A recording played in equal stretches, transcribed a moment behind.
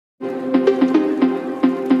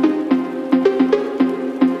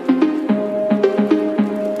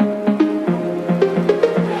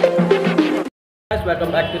Guys,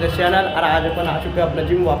 welcome back to the channel. और आज अपन आ चुके हैं अपना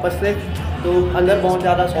जिम वापस से। तो अंदर बहुत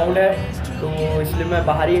ज़्यादा साउंड है, तो इसलिए मैं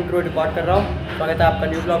बाहर ही इंट्रो रिकॉर्ड कर रहा हूँ। स्वागत है आपका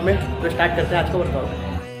न्यू ब्लॉग में। तो स्टार्ट करते हैं आज का वर्कआउट।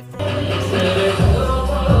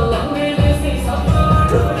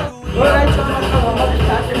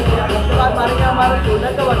 उसके बाद मारेंगे हमारा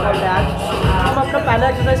शोल्डर का वर्कआउट है। आज हम अपना पहला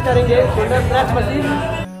एक्सरसाइज करेंगे शोल्डर प्रेस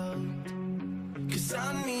मशीन।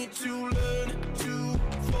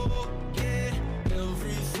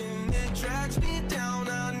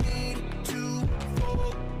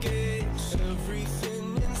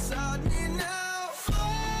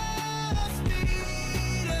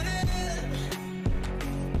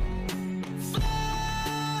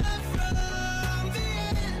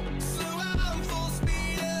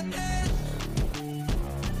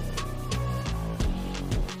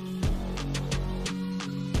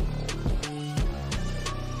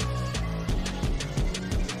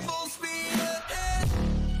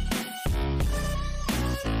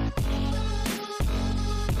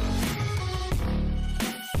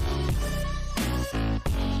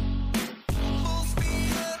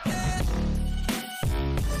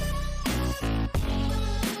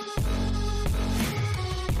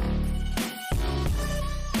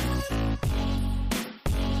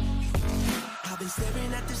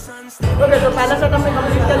 ओके, तो पहला सेट हमने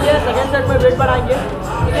कंप्लीट कर लिया है। सेकंड सेट में वेट बढ़ाएंगे।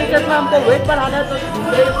 सेकंड सेट में हमको वेट बढ़ाना है, तो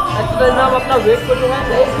दूसरे एक्सरसाइज में हम अपना वेट को जो है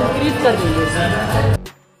वो इंक्रीज कर देंगे।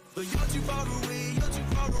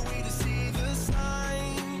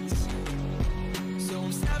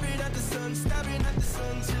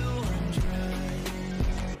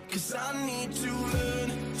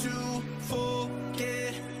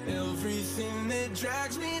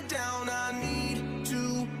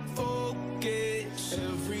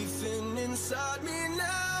 Everything inside me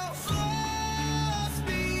now, full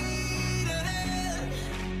speed ahead,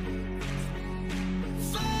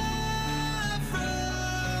 far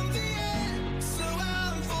from the end, so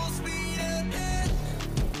I'm full speed ahead.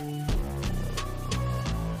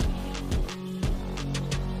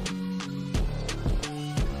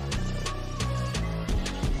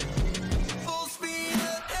 Full speed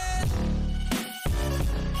ahead.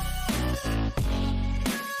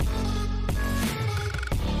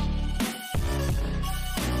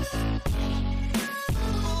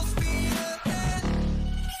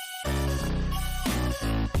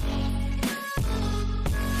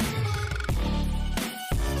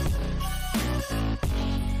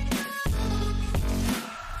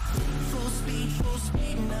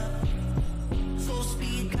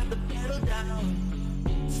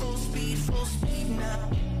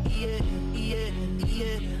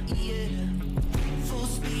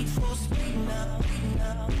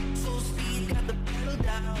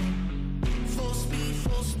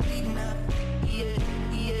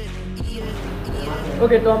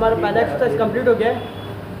 Okay, तो हमारा पहला एक्सरसाइज कंप्लीट हो गया है।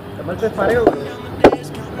 कमर पे फाड़ेगा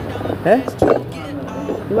है,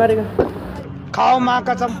 नहीं मारेगा, खाओ माँ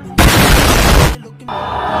कसम।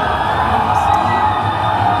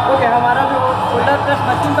 ओके, हमारा जो शोल्डर प्रेस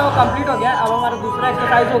मशीन था वो कंप्लीट हो गया। अब हमारा दूसरा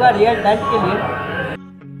एक्सरसाइज होगा रियर डेल्ट के लिए।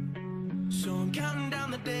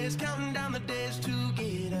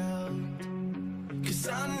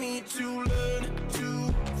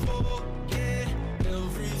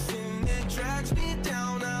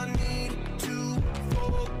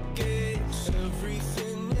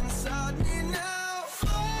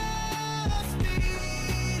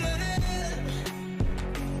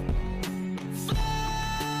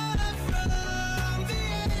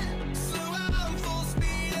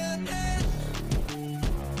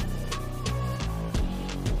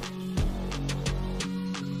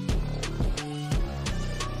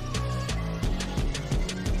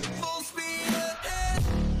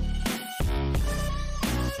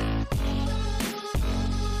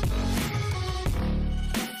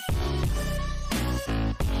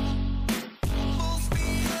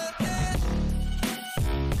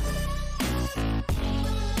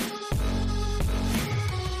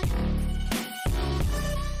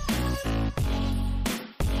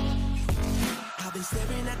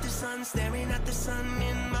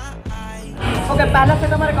 ओके, पहला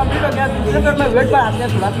सेट हमारा कंप्लीट हो गया। दूसरे सेट में वेट बढ़ाते हैं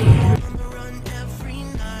थोड़ा।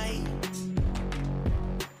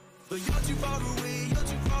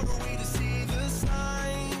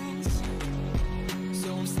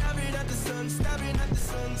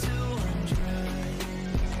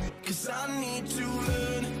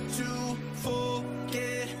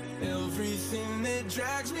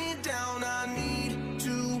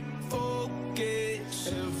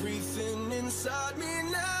 Everything inside me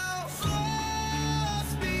now, full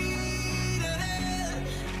speed ahead.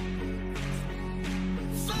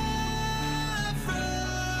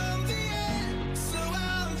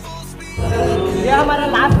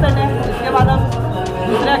 हमारा लास्ट सेट है, इसके बाद हम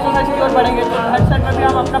दूसरे एक्सरसाइज की ओर बढ़ेंगे। तो थर्ड सेट में भी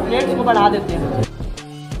हम अपना प्लेट्स को बढ़ा देते हैं।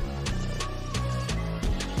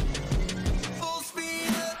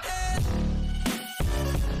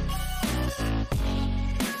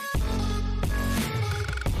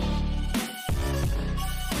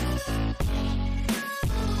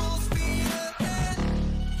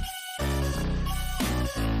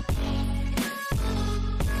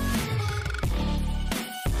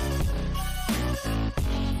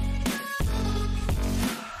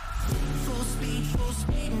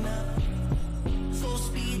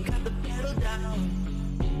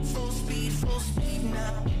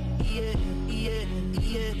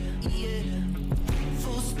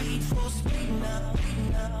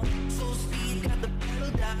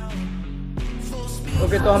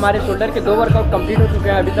 ओके, तो हमारे शोल्डर के 2 वर्कआउट कंप्लीट हो चुके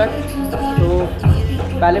हैं अभी तक। तो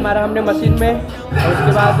पहले मारा हमने मशीन में और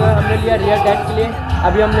उसके बाद हमने लिया रियर डेड के लिए।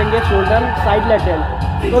 अभी हम लेंगे शोल्डर साइड लेटरल।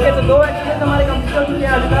 ओके, तो 2 एक्सरसाइज हमारे कंप्लीट हो चुके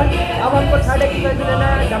हैं अभी तक। अब हमको थर्ड एक्सरसाइज लेना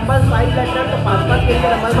है डंबल साइड लेटरल। तो 5-5 के लिए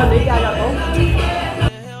डंबल में लेके आ जाता हूँ।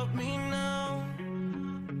 Help me now.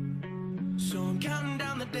 So I'm counting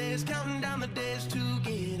down the days to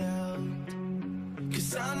get out.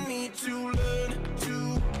 'Cause I need to learn to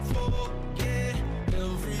forget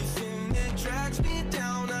everything that drags me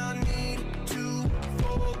down. I need to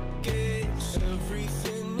forget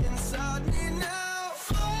everything inside me now.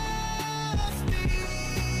 Full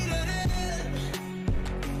speed ahead.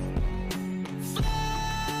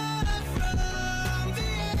 Fly from the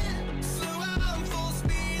end. So I'm full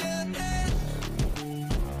speed ahead.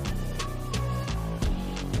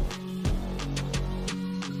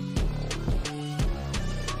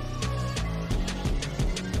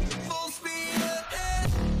 Full speed ahead. Full speed ahead.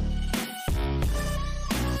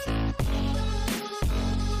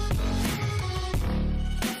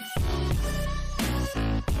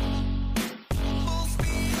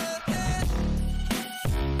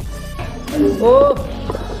 O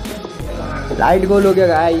light गोल हो गया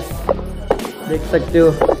guys, देख सकते हो।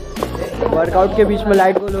 Workout के बीच में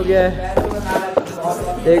light गोल हो गया है,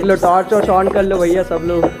 देख लो। टॉर्च और ऑन कर लो भैया सब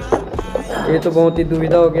लोग। ये तो बहुत ही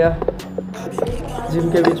दुविधा हो गया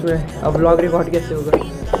जिम के बीच में। अब व्लॉग रिकॉर्ड कैसे होगा?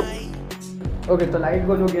 ओके, तो लाइट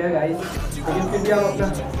गोल हो गया है गाइस, लेकिन फिर भी हम अपना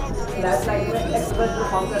फ्लैश लाइट में एक्सरसाइज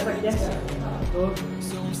परफॉर्म कर सकते हैं। तो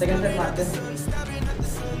सेकंड सेट मारते हैं।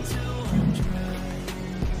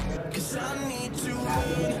 'Cause I need to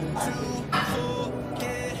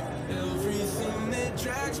forget everything that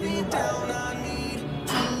drags me down. I need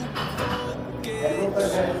to forget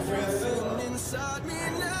everything inside me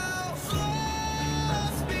now. Full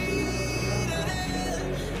speed ahead.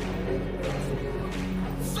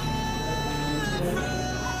 Fly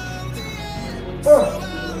from the end. So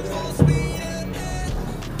I'm full speed ahead.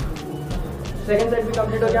 Second set भी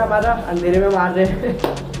complete हो गया हमारा। अंधेरे में मार रहे हैं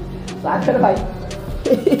सागर भाई।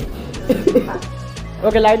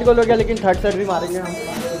 ओके, लाइट गोल हो गया, लेकिन थर्ड सेट भी मारेंगे हम।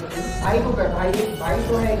 भाई को कर, भाई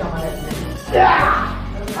तो है हमारा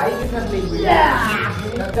भाई के साथ नहीं हुई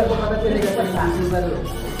डॉक्टर को पता चलेगा सर शांति पर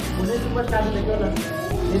मुझे सुपरस्टार देखो ना।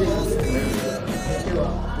 ये देखो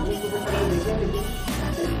ये सुपरस्टार देखे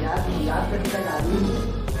याद करने का आदमी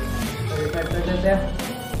तो एक कर देते हैं।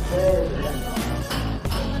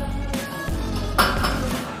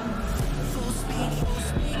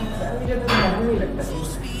 मुझे तो नहीं लगता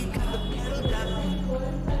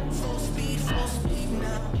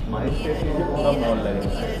माइंड सेट के लिए पूरा मॉल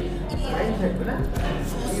लगेगा। माइंड सेट ना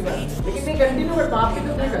ये बात, लेकिन नहीं कंटिन्यू कर आप भी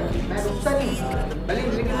तो नहीं करती, मैं रुकता नहीं भले,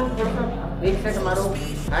 लेकिन हम थोड़ा सा एक सेट मारो,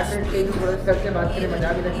 8 मिनट के लिए थोड़ा करके बात करें, मजा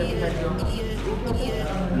भी लगता है।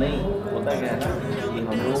 नहीं होता क्या है ना कि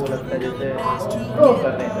हम लोगों को लगता है जैसे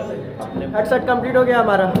कर नहीं सकते अपने। 8 सेट कंप्लीट हो गया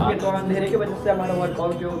हमारा। तो अंधेरे की वजह से हमारा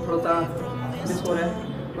वर्कआउट जो थोड़ा सा मिस हो रहा है।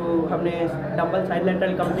 तो हमने डंबल साइड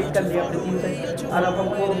लेटरल कंप्लीट कर लिया अपने 3 सेट। और अब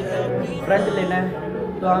हमको फ्रंट लेना है।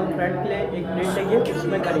 तो हम फ्रंट के लिए एक प्लेट लेंगे,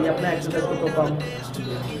 उसमें करेंगे अपना एक्सरसाइज को परफॉर्म।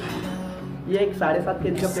 ये एक 7.5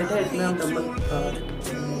 kg का प्लेट है, इसमें हम डंबल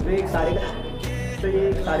तो ये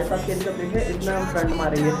एक 7.5 kg का प्लेट है, इसमें हम फ्रंट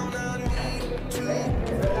मारेंगे।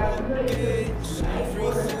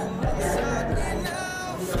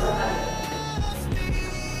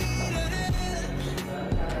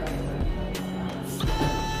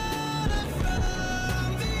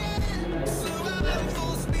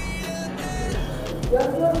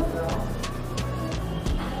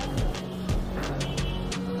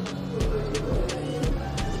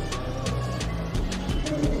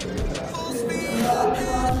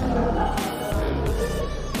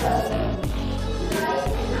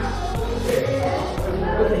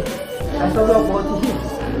 ऐसा ब्लॉग बहुत ही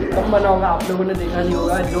कम बना होगा, आप लोगों ने देखा नहीं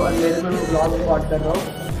होगा जो अंधेरे में मैं ब्लॉग रिकॉर्ड कर रहा हूँ।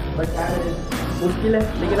 बट मुश्किल है,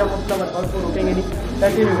 लेकिन हम अपना वर्कआउट को रोकेंगे नहीं,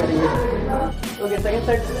 कंटिन्यू करेंगे। Okay, second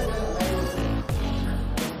set.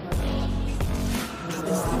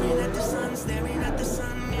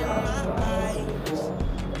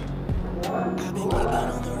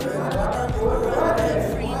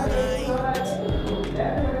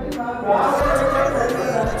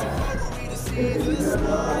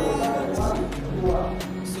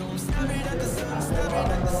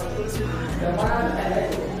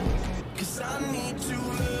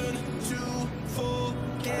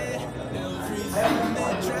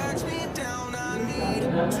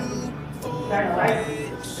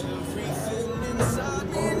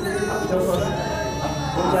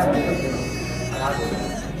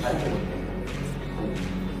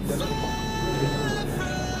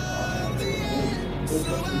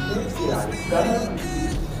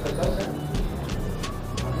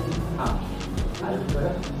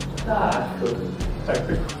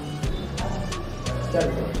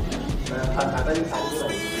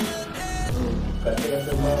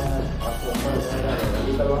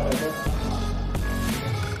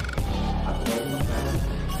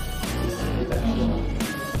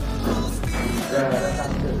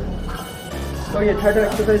 तो ये थर्ड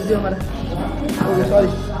एक्सरसाइज भी हमारा, सॉरी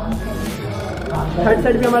थर्ड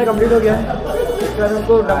सेट भी हमारा कंप्लीट हो गया है। इसके बाद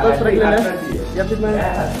हमको डंबल्स रख लेना है या फिर मैं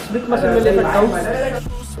स्मिथ मशीन में ले सकता हूँ।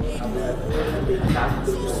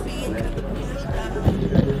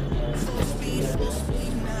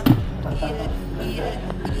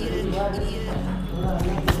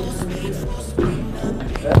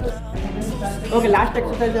 ओके, लास्ट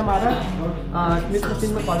एक्सरसाइज हमारा स्मिथ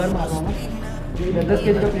मशीन में कॉलर मारना है। 10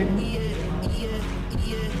 kg का प्लेट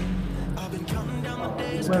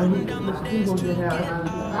मुश्किल हो गया है यार,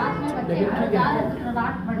 लेकिन ठीक है।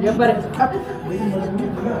 ये पर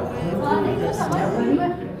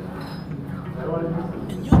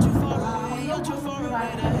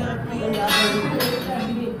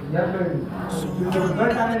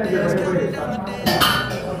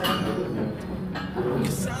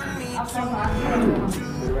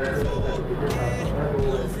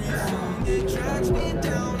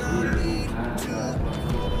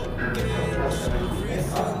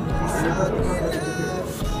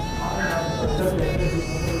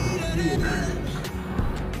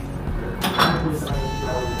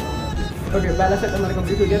ओके, पहला सेट हमारा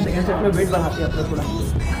कंप्लीट हो गया। सेकंड सेट में वेट बढ़ाते हैं अपना थोड़ा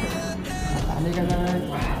आने का है।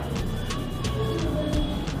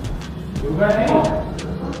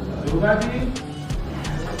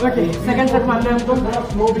 ओके, सेकंड सेट मारना है हमको 40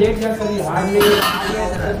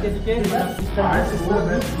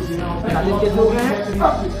 केजी हो गए हैं।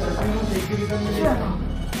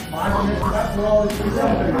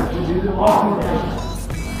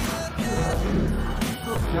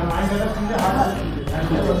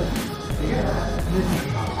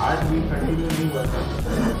 आज भी कंटिन्यू नहीं हुआ था।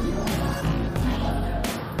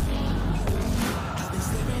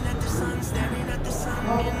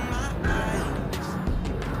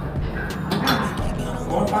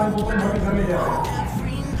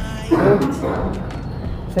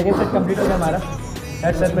 सेकेंड सेट कंप्लीट हो गया हमारा।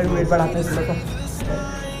 थर्ड सेट में वेट बढ़ाते हैं थोड़ा सा।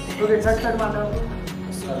 ओके, थर्ड सेट मारना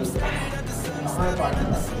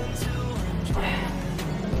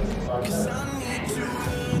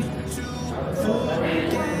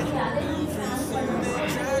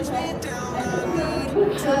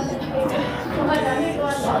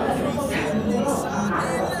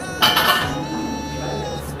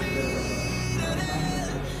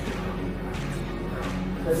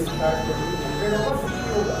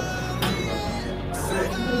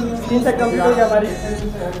तीन सेट कंप्लीट हो गया हमारी।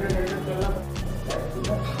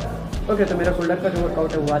 ओके, तो मेरा शोल्डर का जो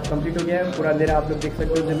वर्कआउट है वो आज कंप्लीट हो गया है। पूरा अंधेरा आप लोग देख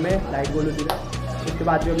सकते हो जिम में, लाइट गोल होती है। इसके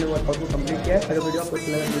बाद भी हमने वर्कआउट को कंप्लीट किया है। अगर वीडियो आपको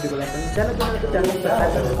अच्छा लगा वीडियो को लाइक करें, चैनल को सब्सक्राइब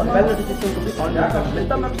करें और बेल नोटिफिकेशन को भी ऑन करें।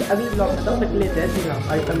 मिलता हूं मैं अगली ब्लॉग में, तब तक के लिए जय श्री राम।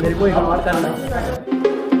 आज तक मेरे को इग्नोर करना है।